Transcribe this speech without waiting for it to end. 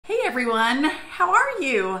everyone, how are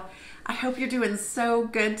you? I hope you're doing so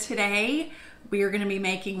good today. We are going to be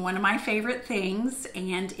making one of my favorite things,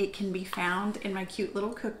 and it can be found in my cute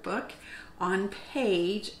little cookbook on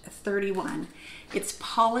page 31. It's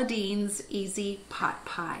Paula Deen's Easy Pot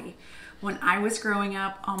Pie. When I was growing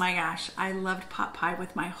up, oh my gosh, I loved pot pie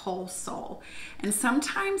with my whole soul. And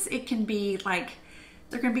sometimes it can be like,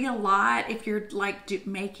 there can be a lot if you're like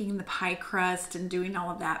making the pie crust and doing all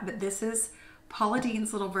of that, but this is Paula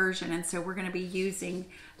Deen's little version, and so we're going to be using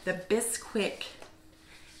the Bisquick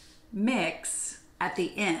mix at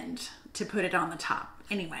the end to put it on the top.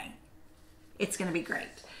 Anyway, it's going to be great.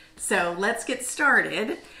 So let's get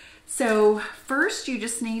started. So first you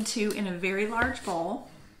just need to, in a very large bowl,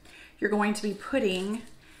 you're going to be putting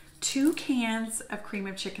 2 cans of cream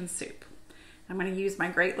of chicken soup. I'm going to use my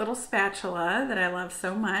great little spatula that I love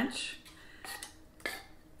so much.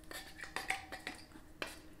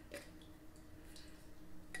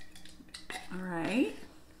 All right,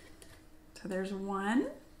 so there's 1.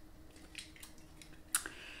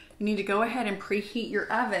 You need to go ahead and preheat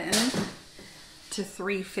your oven to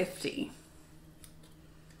 350.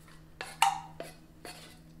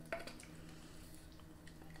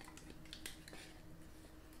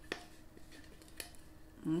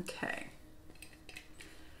 Okay.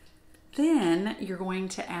 Then you're going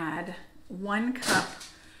to add 1 cup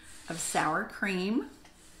of sour cream.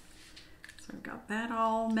 So I've got that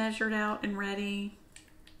all measured out and ready.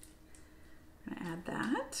 I'm gonna add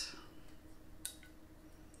that.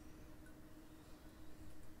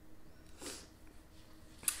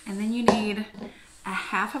 And then you need a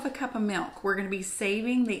 1/2 cup of milk. We're gonna be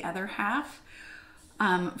saving the other half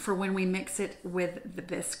for when we mix it with the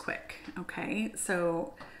Bisquick, okay?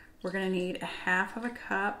 So we're gonna need a 1/2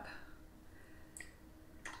 cup.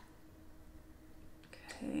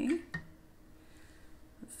 Okay,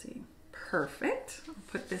 let's see, perfect. I'll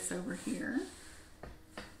put this over here.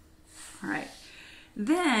 All right,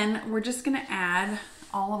 then we're just gonna add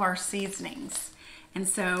all of our seasonings. And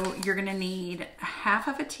so you're gonna need a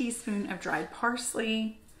 1/2 teaspoon of dried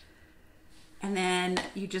parsley, and then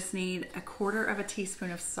you just need a 1/4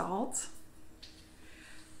 teaspoon of salt.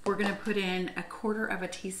 We're gonna put in a 1/4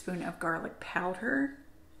 teaspoon of garlic powder,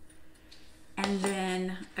 and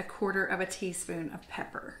then a 1/4 teaspoon of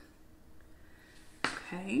pepper.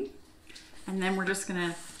 Okay, and then we're just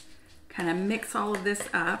gonna kind of mix all of this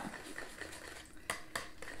up.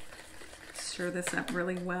 Stir this up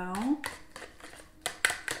really well.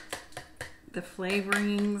 The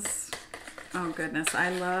flavorings, oh goodness, I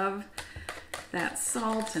love that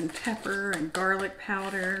salt and pepper and garlic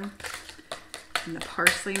powder. And the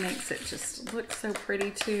parsley makes it just look so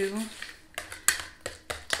pretty too.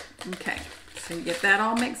 Okay, so you get that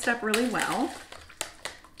all mixed up really well.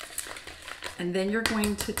 And then you're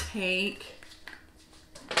going to take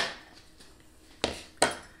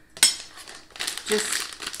just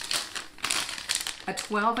a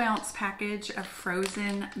 12-ounce package of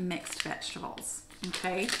frozen mixed vegetables,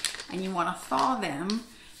 okay? And you want to thaw them,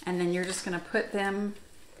 and then you're just going to put them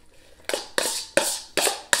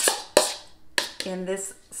in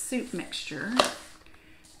this soup mixture.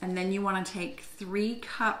 And then you want to take 3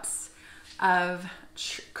 cups of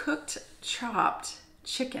cooked chopped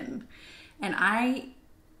chicken. And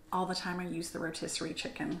all the time I use the rotisserie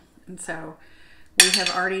chicken. And so we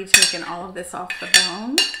have already taken all of this off the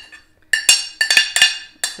bone.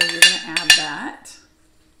 So you're going to add that,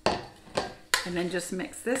 and then just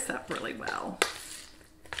mix this up really well.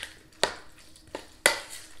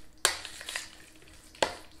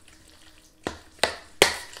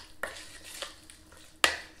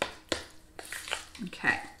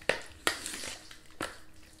 Okay.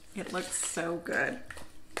 It looks so good.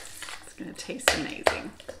 It's going to taste amazing.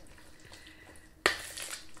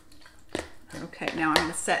 Okay, now I'm going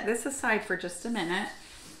to set this aside for just a minute.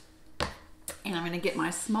 And I'm going to get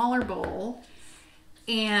my smaller bowl,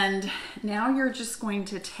 and now you're just going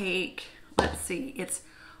to take, let's see, it's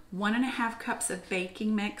 1.5 cups of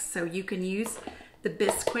baking mix. So you can use the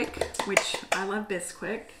Bisquick, which I love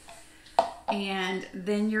Bisquick. And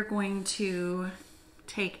then you're going to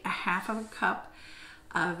take a 1/2 cup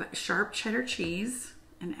of sharp cheddar cheese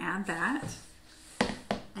and add that.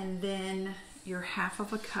 And then your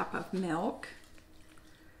 1/2 cup of milk.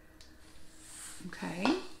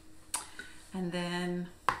 Okay. And then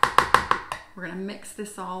we're going to mix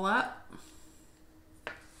this all up.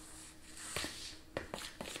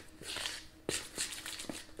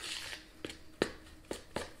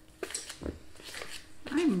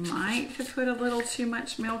 I might have put a little too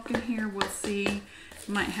much milk in here. We'll see.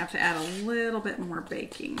 Might have to add a little bit more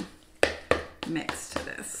baking mix to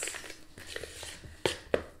this.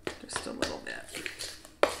 Just a little bit.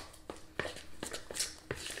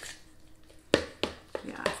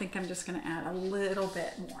 think I'm just going to add a little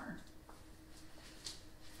bit more.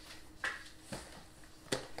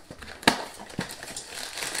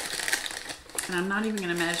 And I'm not even going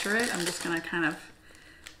to measure it. I'm just going to kind of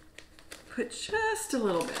put just a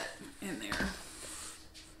little bit in there.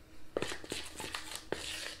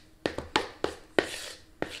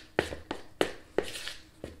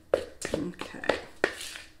 Okay.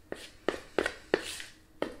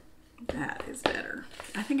 That is better.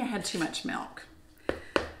 I think I had too much milk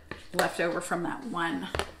left over from that one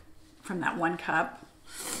cup.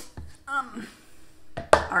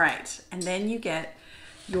 All right, and then you get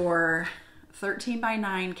your 13 by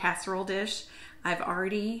 9 casserole dish. I've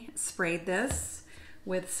already sprayed this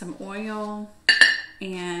with some oil,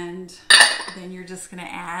 and then you're just gonna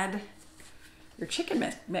add your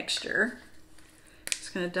chicken mixture.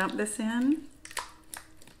 Just gonna dump this in.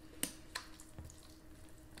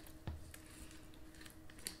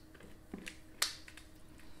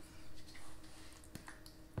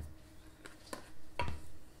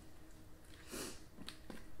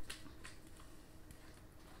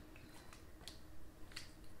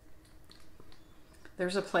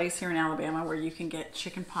 There's a place here in Alabama where you can get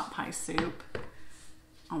chicken pot pie soup.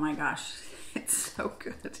 Oh my gosh, it's so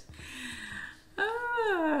good.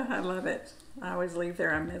 I love it. I always leave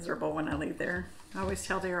there. I'm miserable when I leave there. I always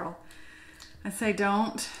tell Daryl, I say,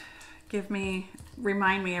 don't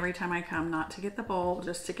remind me every time I come not to get the bowl,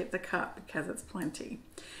 just to get the cup because it's plenty.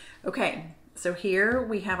 Okay, so here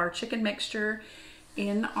we have our chicken mixture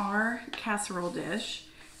in our casserole dish.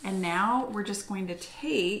 And now we're just going to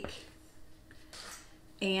take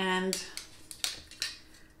and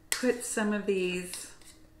put some of these,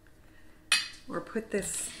 or put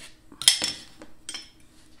this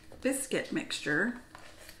biscuit mixture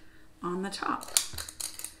on the top.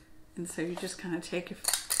 And so you just kind of take it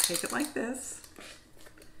like this.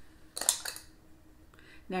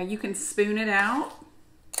 Now you can spoon it out.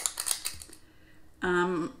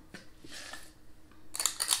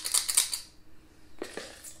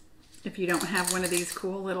 If you don't have one of these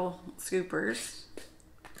cool little scoopers.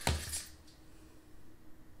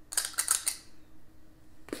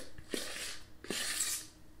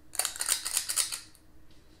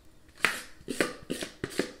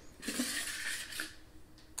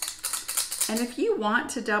 And if you want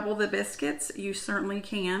to double the biscuits, you certainly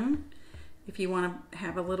can. If you want to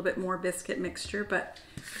have a little bit more biscuit mixture, but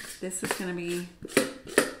this is going to be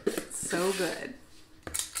so good.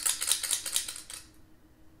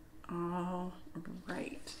 All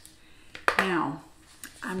right. Now,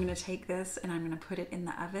 I'm going to take this and I'm going to put it in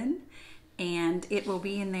the oven, and it will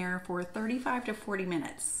be in there for 35 to 40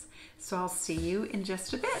 minutes. So I'll see you in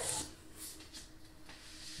just a bit.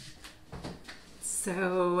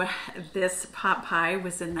 So this pot pie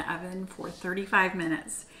was in the oven for 35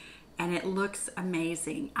 minutes and it looks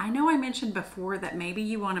amazing. I know I mentioned before that maybe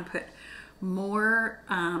you want to put more,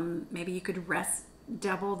 maybe you could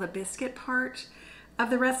double the biscuit part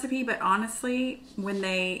of the recipe, but honestly, when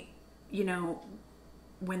they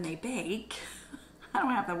bake, I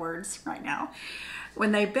don't have the words right now.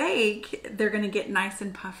 When they bake, they're going to get nice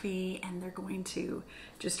and puffy and they're going to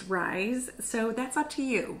just rise. So that's up to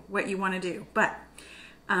you what you want to do. But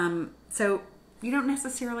so you don't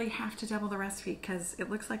necessarily have to double the recipe because it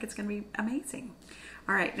looks like it's going to be amazing.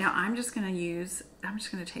 All right, now I'm just going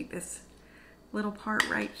to take this little part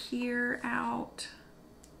right here out.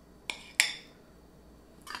 It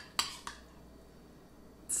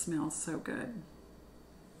smells so good.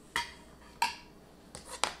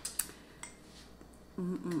 Okay,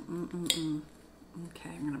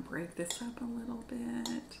 I'm going to break this up a little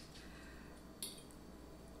bit.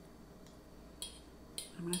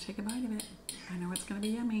 I'm going to take a bite of it. I know it's going to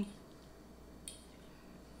be yummy.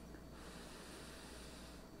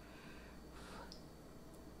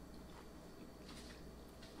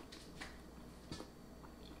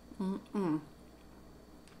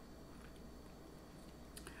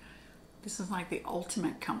 This is like the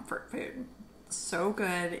ultimate comfort food. So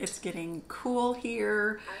good. It's getting cool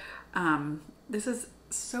here. This is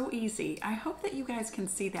so easy. I hope that you guys can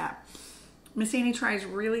see that. Miss Annie tries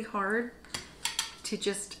really hard to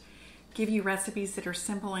just give you recipes that are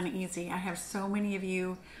simple and easy. I have so many of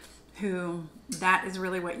you who that is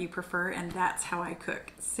really what you prefer, and that's how I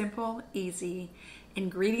cook. Simple, easy,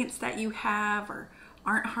 ingredients that you have or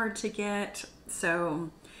aren't hard to get.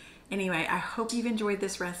 So anyway, I hope you've enjoyed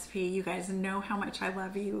this recipe. You guys know how much I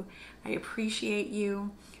love you. I appreciate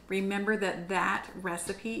you. Remember that that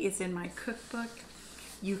recipe is in my cookbook.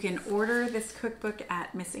 You can order this cookbook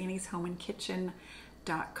at missannieshomeandkitchen.com.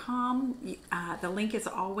 The link is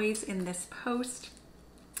always in this post.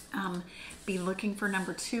 Be looking for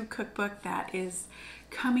number 2 cookbook that is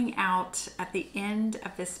coming out at the end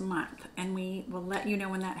of this month, and we will let you know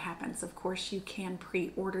when that happens. Of course, you can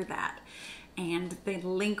pre-order that, and the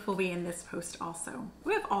link will be in this post also.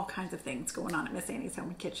 We have all kinds of things going on at Miss Annie's Home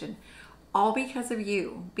and Kitchen, all because of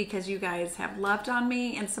you, because you guys have loved on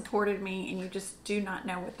me and supported me, and you just do not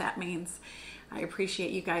know what that means. I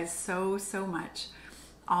appreciate you guys so, so much.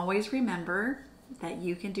 Always remember that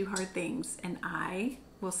you can do hard things, and I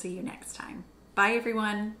will see you next time. Bye,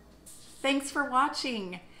 everyone. Thanks for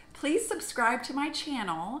watching. Please subscribe to my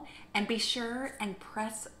channel and be sure and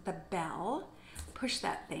press the bell. Push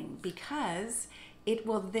that thing, because it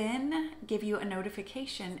will then give you a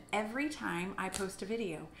notification every time I post a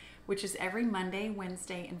video, which is every Monday,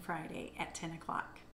 Wednesday, and Friday at 10 o'clock.